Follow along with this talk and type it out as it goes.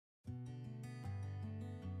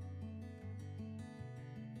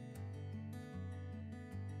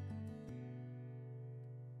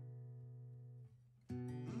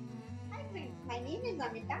name is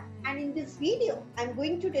Amita, and in this video I'm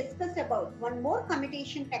going to discuss about one more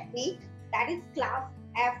commutation technique, that is class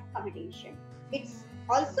F commutation. It's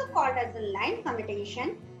also called as a line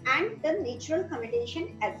commutation and the natural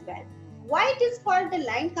commutation as well. Why it is called the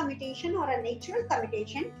line commutation or a natural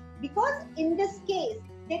commutation? Because in this case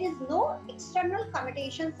there is no external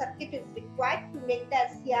commutation circuit is required to make the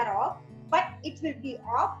SCR off, but it will be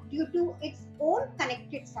off due to its own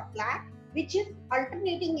connected supply, which is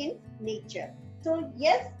alternating in nature. So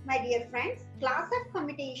yes, my dear friends, class F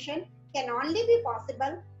commutation can only be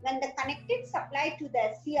possible when the connected supply to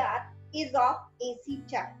the SCR is of AC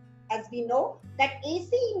type. As we know that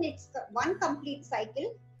AC in its one complete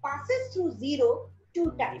cycle passes through zero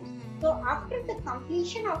 2 times. So after the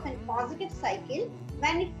completion of a positive cycle,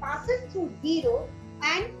 when it passes through zero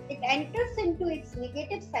and it enters into its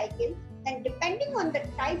negative cycle, then depending on the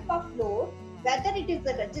type of load, whether it is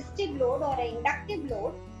a resistive load or an inductive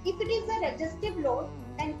load, if it is a resistive load,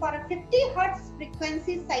 then for a 50 Hz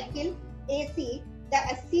frequency cycle AC, the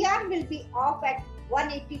SCR will be off at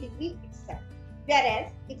 180 degree itself.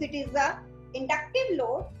 Whereas if it is a inductive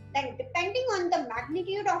load, then depending on the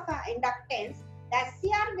magnitude of our inductance, the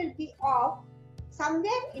SCR will be off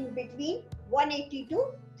somewhere in between 180 to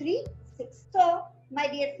 360. So my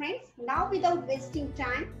dear friends, now without wasting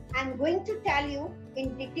time, I am going to tell you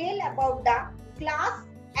in detail about the class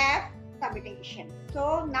F commutation.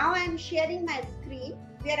 So now I am sharing my screen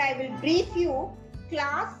where I will brief you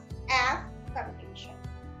class F commutation.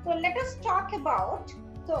 So let us talk about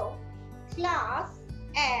class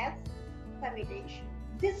F commutation.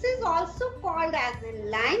 This is also called as a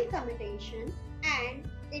line commutation and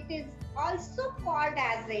it is also called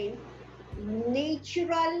as a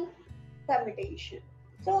natural commutation.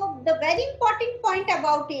 So the very important point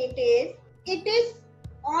about it is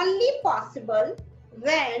only possible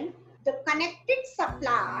when the connected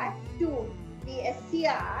supply to the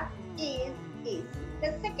SCR is AC.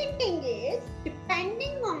 The second thing is,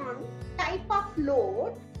 depending on type of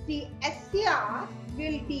load, the SCR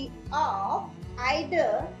will be off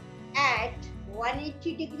either at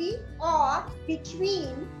 180 degree or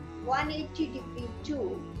between 180 degree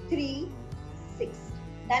to 360.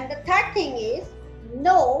 Then the third thing is,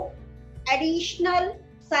 no additional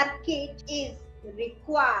circuit is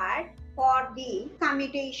required for the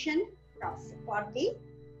commutation process.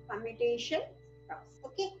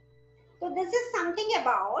 Okay. So this is something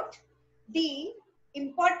about the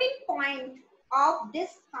important point of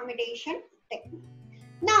this commutation technique.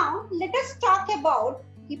 Now let us talk about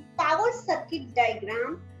the power circuit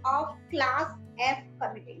diagram of class F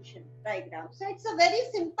commutation diagram. So it's a very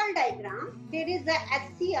simple diagram. There is a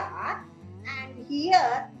SCR and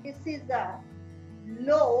here this is a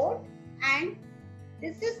load and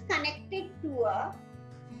this is connected to a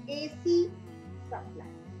AC supply.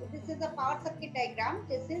 So this is a power circuit diagram.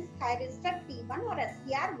 This is thyristor T1 or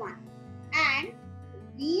SCR1 and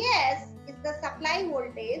Vs is the supply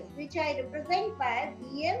voltage, which I represent by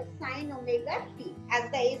Vm sin omega t,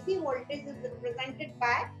 as the AC voltage is represented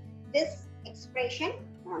by this expression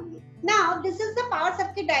only. Now this is the power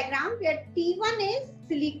circuit diagram where T1 is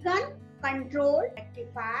silicon controlled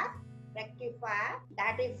rectifier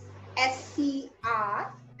that is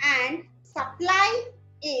SCR and supply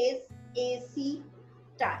is AC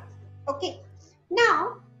type. Okay.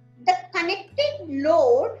 Now the connected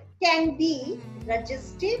load can be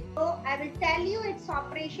resistive. So I will tell you its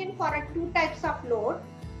operation for two types of load.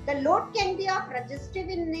 The load can be of resistive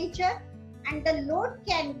in nature and the load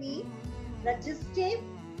can be resistive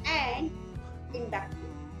and inductive.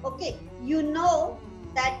 Okay, you know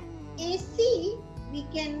that AC we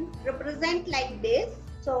can represent like this.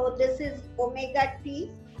 So this is omega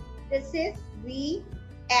t, this is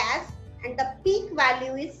Vs and the peak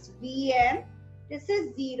value is Vm, this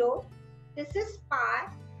is 0, this is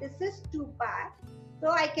pi, this is 2 pi.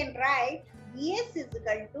 So I can write Vs is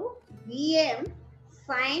equal to Vm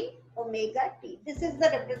sin omega t. This is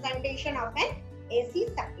the representation of an AC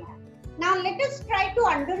supply. Now let us try to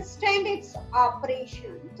understand its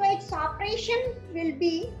operation. So its operation will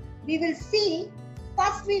be, we will see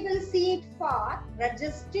it for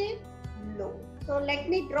resistive load. So let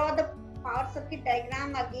me draw the power circuit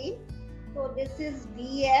diagram again. So this is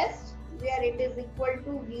Vs where it is equal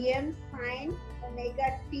to Vm sin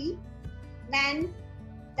omega t, then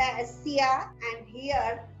the SCR and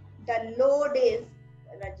here the load is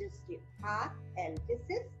resistive RL. This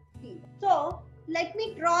is T. So let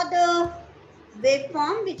me draw the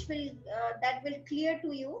waveform which will that will clear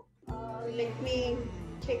to you. Let me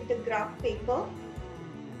check the graph paper.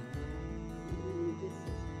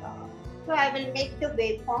 So I will make the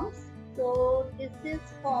waveforms. So this is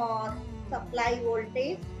for supply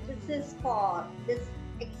voltage. This is for this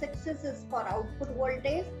x-axis is for output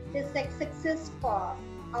voltage. This x-axis for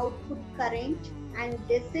output current, and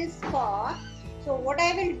this is for. So what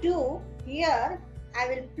I will do here, I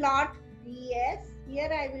will plot Vs. Here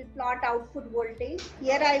I will plot output voltage.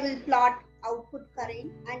 Here I will plot output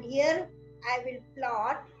current, and here I will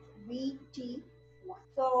plot Vt1.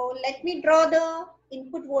 So let me draw the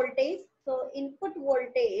input voltage. So input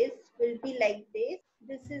voltage will be like this.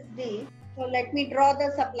 This is the. So let me draw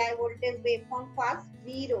the supply voltage waveform first.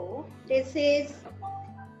 0. This is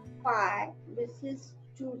pi. This is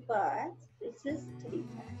 2 pi. This is 3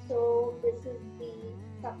 pi. So this is the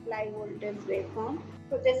supply voltage waveform.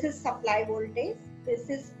 So this is supply voltage. This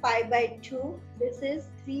is pi by 2. This is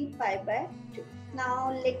 3 pi by 2.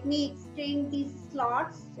 Now let me extend these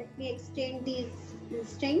slots. Let me extend these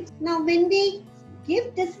instants. Now when we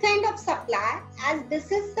give this kind of supply, as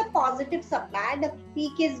this is the positive supply, the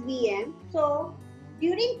peak is Vm. So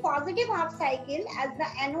during positive half cycle, as the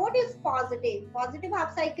anode is positive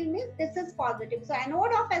half cycle means this is positive. So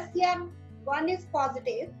anode of SCR1 is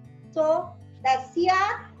positive. So the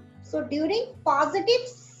CR, so during positive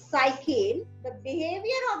cycle, the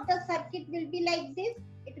behavior of the circuit will be like this.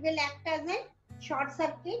 It will act as a short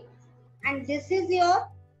circuit, and this is your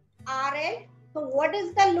RL. So what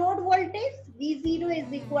is the load voltage? V0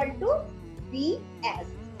 is equal to Vs,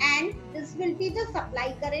 and this will be the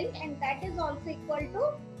supply current, and that is also equal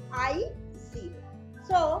to I0.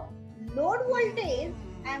 So load voltage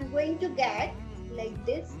I am going to get like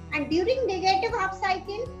this, and during negative half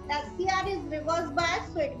cycle the CR is reverse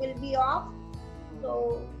bias, so it will be off.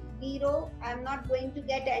 So 0, I am not going to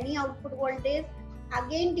get any output voltage.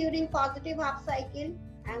 Again during positive half cycle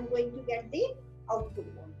I am going to get the output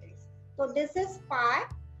voltage. So this is pi,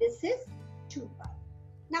 this is 2 pi.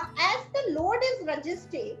 Now as the load is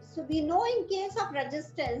resistive, so we know in case of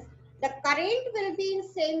resistance, the current will be in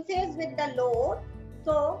same phase with the load.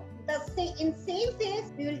 So in same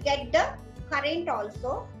phase we will get the current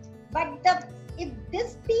also. But if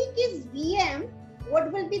this peak is Vm,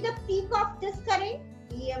 what will be the peak of this current?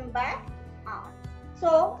 Vm by R.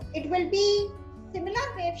 So it will be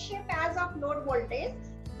similar wave shape as of load voltage,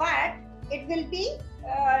 but it will be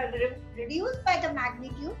reduced by the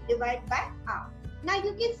magnitude divided by R. Now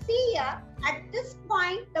you can see here at this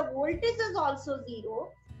point the voltage is also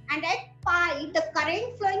 0, and at pi the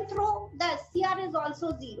current flowing through the SCR is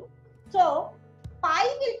also 0. So pi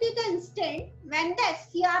will be the instant when the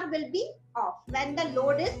SCR will be off, when the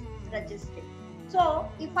load is resistive. So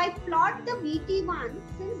if I plot the Vt1,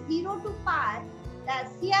 since 0 to pi the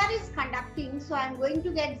SCR is conducting, so I am going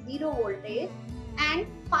to get 0 voltage, and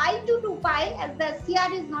pi to 2 pi as the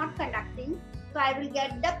SCR is not conducting, so I will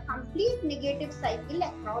get the complete negative cycle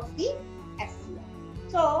across the SCR.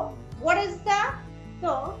 So what is the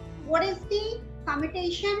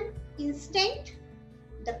commutation instant?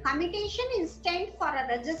 The commutation instant for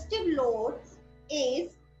a resistive load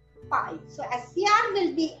is pi. So SCR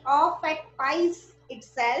will be off at pi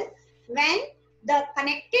itself when the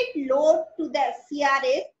connected load to the SCR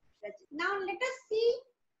is resistive. Now let us see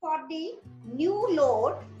for the new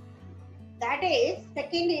load, that is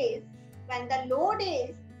second is when the load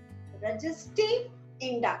is resistive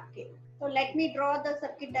inductive. So let me draw the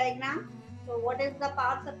circuit diagram. So what is the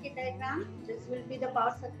power circuit diagram? This will be the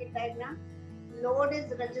power circuit diagram. Load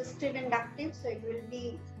is resistive inductive, so it will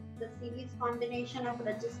be the series combination of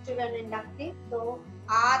resistive and inductive. So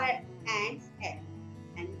R and L,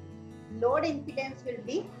 and load impedance will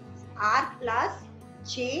be R plus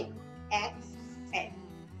JXL.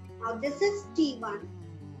 Now this is T1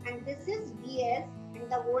 and this is Vs,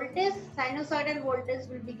 and the voltage, sinusoidal voltage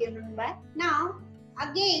will be given by. Now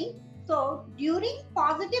again, so during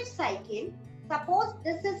positive cycle, suppose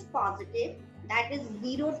this is positive, that is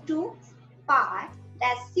 0 to pi,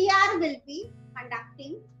 the SCR will be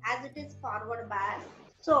conducting as it is forward bias.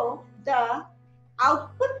 So the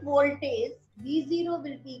output voltage V0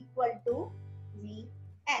 will be equal to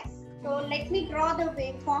Vs. So let me draw the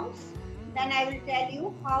waveforms, then I will tell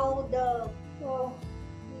you how the, so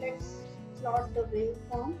let's plot the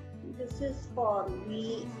waveform. This is for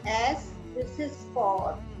Vs, this is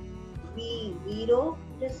for V0,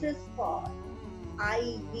 this is for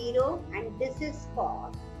I0, and this is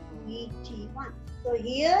for Vt1. So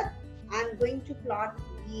here I am going to plot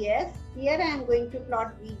Vs, here I am going to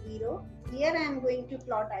plot V0, here I am going to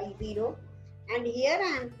plot I0, and here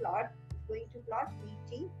I am going to plot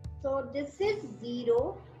Vt. So this is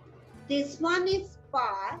 0, this one is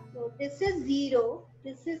pi, so this is 0,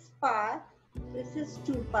 this is pi, this is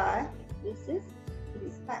 2 pi, this is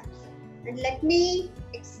 3 pi. And let me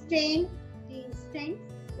extend the instance.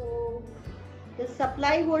 So the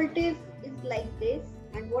supply voltage is like this,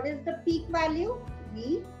 and what is the peak value?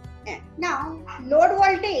 Vn. Now load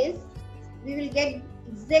voltage, we will get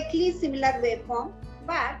exactly similar waveform,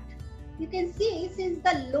 but you can see since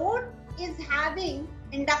the load is having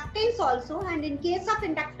inductance also, and in case of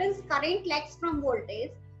inductance current lags from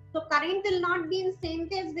voltage, so current will not be in same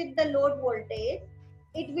phase with the load voltage,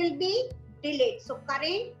 it will be delayed. So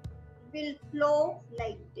current will flow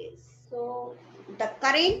like this. So the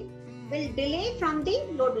current will delay from the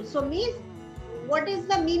load. So means what is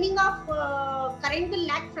the meaning of current will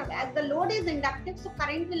lag from, as the load is inductive, so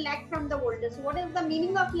current will lag from the voltage. So what is the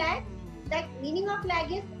meaning of lag? That meaning of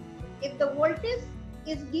lag is if the voltage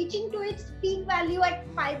is reaching to its peak value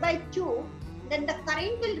at pi by 2, then the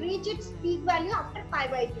current will reach its peak value after pi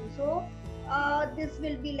by 2. So this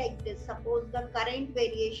will be like this. Suppose the current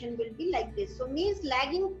variation will be like this. So means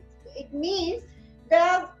lagging, it means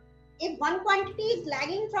the, if one quantity is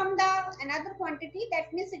lagging from the another quantity,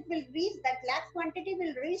 that means it will reach, that lag quantity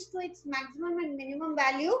will reach to its maximum and minimum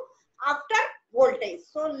value after voltage.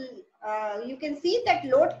 So you can see that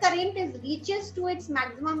load current is reaches to its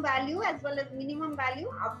maximum value as well as minimum value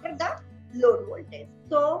after the load voltage.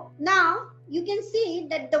 So now you can see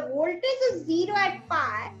that the voltage is 0 at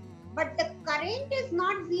pi, but the current is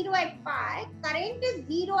not 0 at pi, current is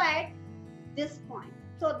 0 at this point.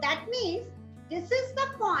 So that means this is the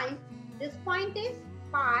point, this point is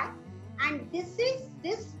pi, and this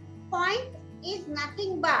point is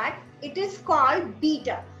nothing but, it is called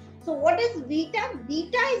beta. So what is beta?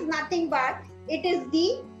 Beta is nothing but, it is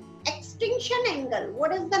the extinction angle.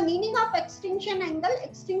 What is the meaning of extinction angle?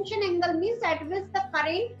 Extinction angle means at which the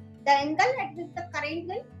current, the angle at which the current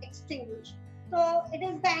will extinguish. So it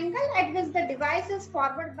is the angle at which the device is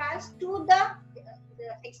forward biased to the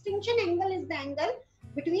extinction angle is the angle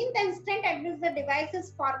between the instant at which the device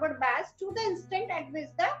is forward biased to the instant at which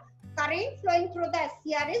the current flowing through the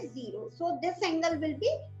SCR is 0. So this angle will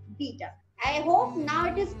be beta. I hope now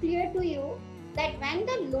it is clear to you that when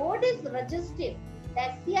the load is resistive, the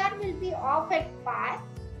SCR will be off at pi.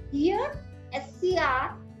 Here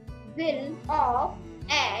SCR will off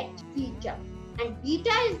at beta, and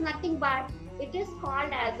beta is nothing but, it is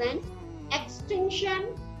called as an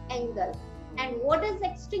extinction angle. And what is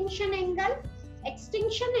extinction angle?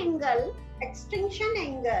 Extinction angle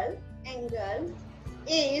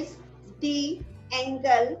is the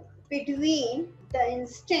angle between the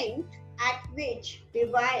instant at which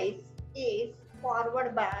device is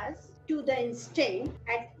forward biased to the instant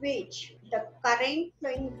at which the current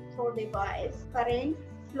flowing through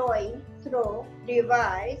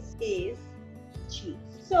device is G.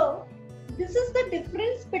 So this is the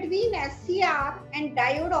difference between SCR and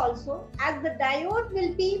diode also, as the diode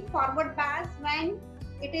will be forward biased when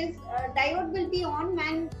it is diode will be on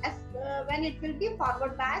when it will be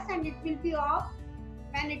forward biased, and it will be off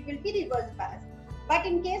when it will be reverse biased. But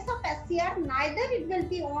in case of SCR, neither it will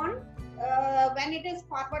be on when it is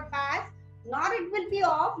forward biased, nor it will be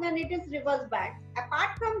off when it is reverse biased.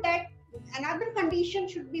 Apart from that, another condition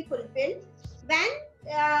should be fulfilled.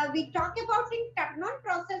 When we talk about in turn-on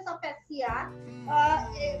process of SCR,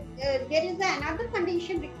 there is another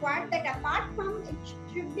condition required, that apart from it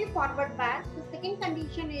should be forward biased, the second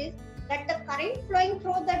condition is that the current flowing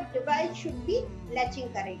through the device should be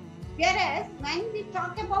latching current. Whereas when we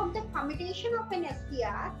talk about the commutation of an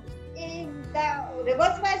SCR, the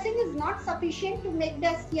reverse biasing is not sufficient to make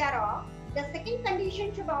the SCR off. The second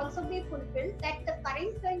condition should also be fulfilled, that the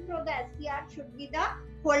current flowing through the SCR should be the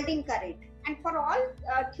holding current. And for all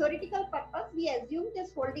theoretical purpose, we assume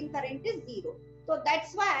this holding current is 0. So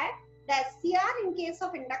that's why the SCR in case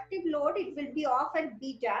of inductive load, it will be off at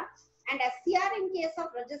beta, and SCR in case of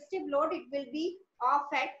resistive load, it will be off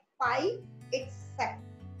at pi itself.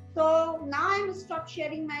 So now I will stop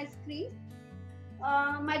sharing my screen.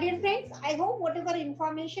 My dear friends, I hope whatever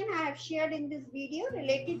information I have shared in this video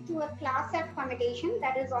related to a class F commutation,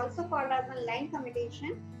 that is also called as a line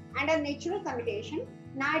commutation and a natural commutation,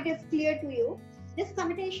 now it is clear to you. This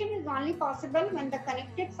commutation is only possible when the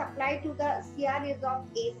connected supply to the CR is of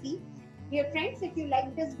AC. Dear friends, if you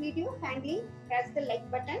like this video, kindly press the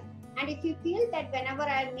like button. And if you feel that whenever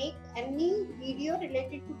I make any video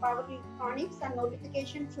related to power electronics, a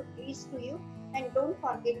notification should reach to you, then don't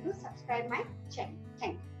forget to subscribe my channel.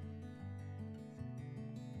 Thank you.